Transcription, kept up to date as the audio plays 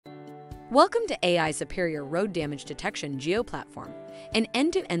Welcome to AI Superior Road Damage Detection GeoPlatform, an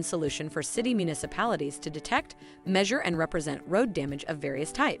end-to-end solution for city municipalities to detect, measure, and represent road damage of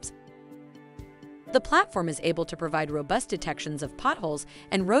various types. The platform is able to provide robust detections of potholes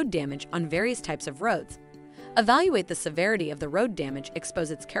and road damage on various types of roads. Evaluate the severity of the road damage,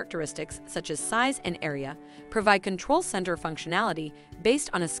 expose its characteristics such as size and area, provide control center functionality based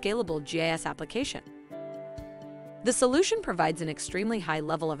on a scalable GIS application. The solution provides an extremely high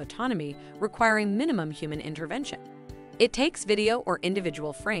level of autonomy requiring minimum human intervention. It takes video or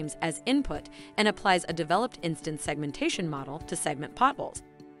individual frames as input and applies a developed instance segmentation model to segment potholes.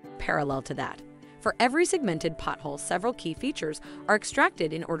 Parallel to that, for every segmented pothole, several key features are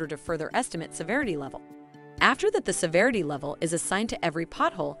extracted in order to further estimate severity level. After that, the severity level is assigned to every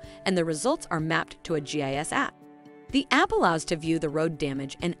pothole and the results are mapped to a GIS app. The app allows to view the road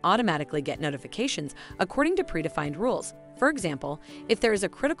damage and automatically get notifications according to predefined rules. For example, if there is a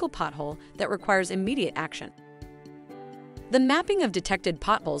critical pothole that requires immediate action. The mapping of detected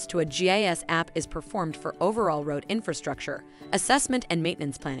potholes to a GIS app is performed for overall road infrastructure, assessment, and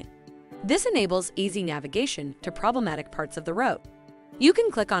maintenance planning. This enables easy navigation to problematic parts of the road. You can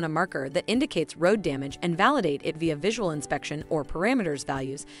click on a marker that indicates road damage and validate it via visual inspection or parameters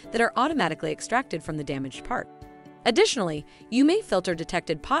values that are automatically extracted from the damaged part. Additionally, you may filter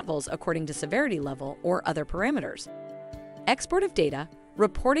detected potholes according to severity level or other parameters. Export of data,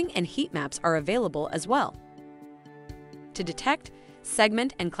 reporting, and heat maps are available as well. To detect,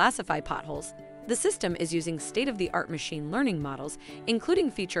 segment, and classify potholes, the system is using state-of-the-art machine learning models, including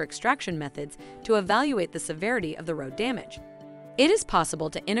feature extraction methods, to evaluate the severity of the road damage. It is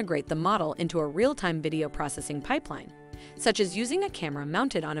possible to integrate the model into a real-time video processing pipeline, such as using a camera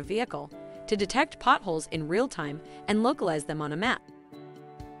mounted on a vehicle, to detect potholes in real time and localize them on a map.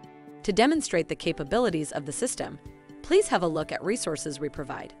 To demonstrate the capabilities of the system, please have a look at resources we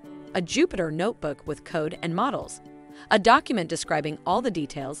provide: a Jupyter notebook with code and models, a document describing all the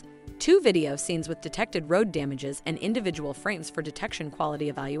details, 2 video scenes with detected road damages, and individual frames for detection quality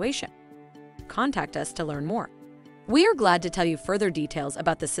evaluation. Contact us to learn more. We are glad to tell you further details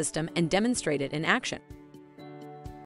about the system and demonstrate it in action.